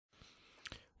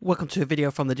Welcome to a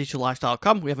video from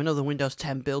thedigital.com. We have another Windows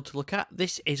 10 build to look at.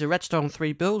 This is a Redstone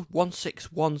 3 build,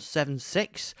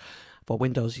 16176 for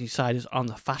Windows Insiders on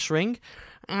the fast ring.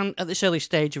 And at this early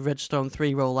stage of Redstone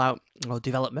 3 rollout or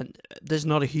development, there's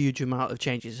not a huge amount of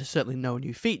changes. There's certainly no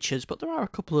new features, but there are a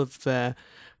couple of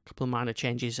minor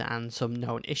changes and some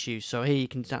known issues. So here you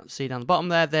can see down the bottom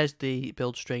there's the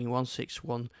build string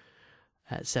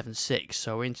 16176.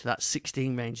 So we're into that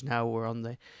 16 range now. We're on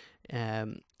the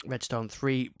Redstone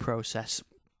 3 process.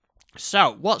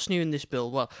 So what's new in this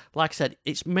build? Well, like I said,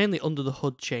 it's mainly under the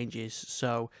hood changes,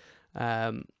 so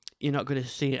you're not going to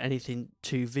see anything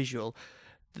too visual.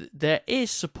 There is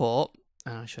support.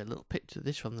 I'll show you a little picture of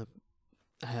this from the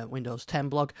Windows 10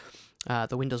 blog,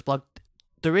 the Windows blog.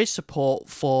 There is support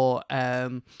for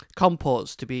COM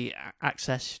ports to be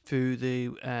accessed through the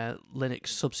Linux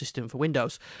subsystem for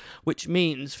Windows, which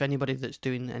means for anybody that's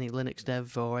doing any Linux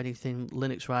dev or anything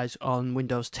Linux-wise on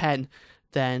Windows 10,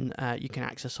 then you can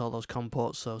access all those COM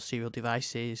ports, so serial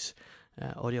devices,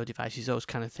 audio devices, those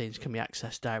kind of things can be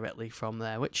accessed directly from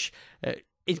there, which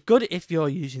is good if you're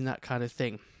using that kind of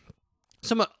thing.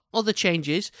 Some other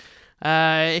changes.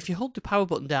 If you hold the power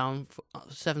button down for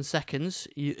 7 seconds,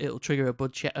 it'll trigger a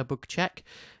bug check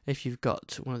if you've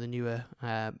got one of the newer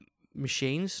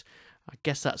machines. I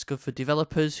guess that's good for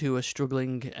developers who are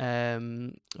struggling,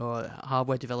 or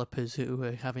hardware developers who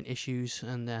are having issues,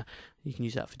 and you can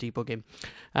use that for debugging.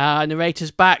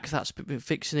 Narrator's back, that's been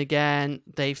fixing again.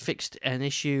 They fixed an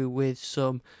issue with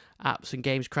some apps and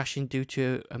games crashing due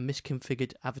to a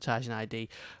misconfigured advertising ID.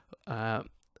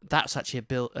 That's actually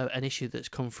an issue that's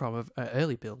come from an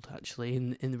early build, actually,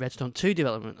 in the Redstone 2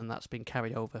 development, and that's been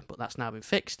carried over, but that's now been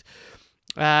fixed.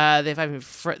 They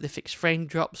fixed frame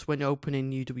drops when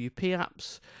opening UWP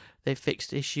apps. They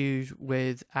fixed issues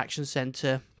with Action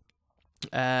Center.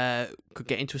 Could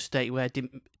get into a state where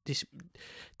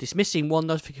dismissing one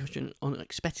notification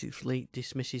unexpectedly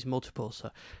dismisses multiple.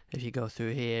 So if you go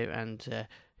through here and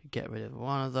get rid of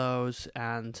one of those,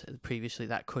 and previously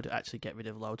that could actually get rid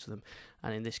of loads of them,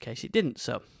 and in this case it didn't,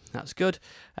 so that's good.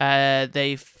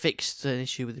 They fixed an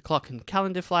issue with the clock and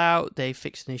calendar flyout. They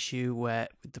fixed an issue where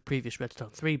with the previous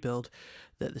Redstone 3 build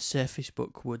that the Surface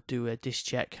Book would do a disk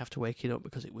check after waking up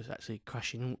because it was actually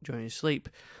crashing during his sleep.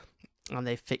 And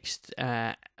they fixed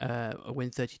a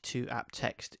Win32 app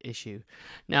text issue.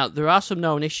 Now, there are some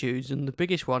known issues, and the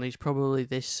biggest one is probably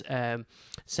this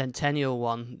Centennial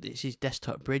one. This is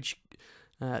Desktop Bridge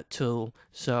tool.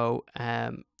 So,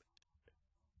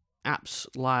 apps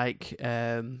like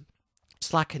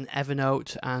Slack and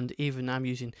Evernote, and even I'm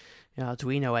using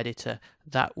Arduino editor,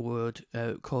 that would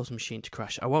cause the machine to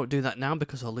crash. I won't do that now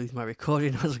because I'll lose my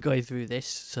recording as I'm going through this,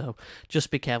 so just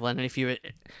be careful. And if you're,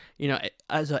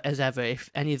 as ever,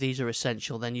 if any of these are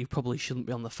essential, then you probably shouldn't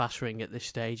be on the fast ring at this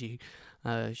stage. You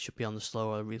should be on the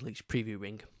slower release preview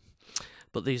ring.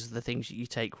 But these are the things that you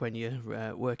take when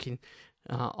you're working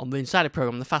on the Insider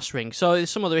program, the fast ring. So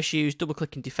there's some other issues.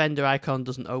 Double-clicking Defender icon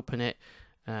doesn't open it.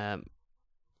 Let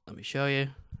me show you.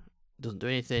 Doesn't do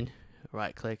anything.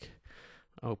 Right-click,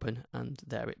 open, and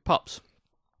there it pops.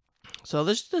 So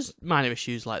there's minor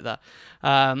issues like that.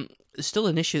 There's still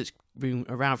an issue that's been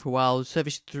around for a while.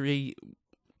 Service 3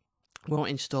 won't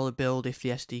install a build if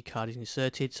the SD card is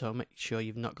inserted, so make sure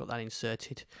you've not got that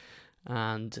inserted.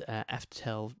 And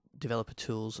F12 developer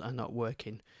tools are not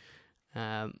working.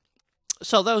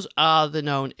 So those are the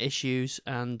known issues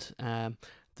and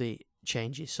the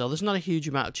changes. So there's not a huge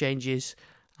amount of changes,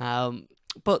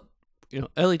 but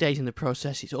early days in the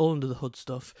process, it's all under the hood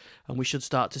stuff, and we should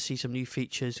start to see some new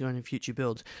features going in future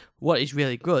builds. What is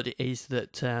really good is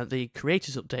that the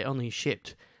creators update only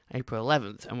shipped April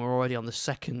 11th, and we're already on the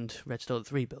second Redstone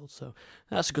 3 build, so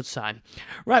that's a good sign.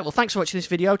 Right, well, thanks for watching this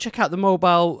video. Check out the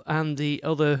mobile and the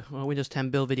other Windows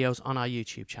 10 build videos on our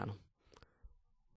YouTube channel.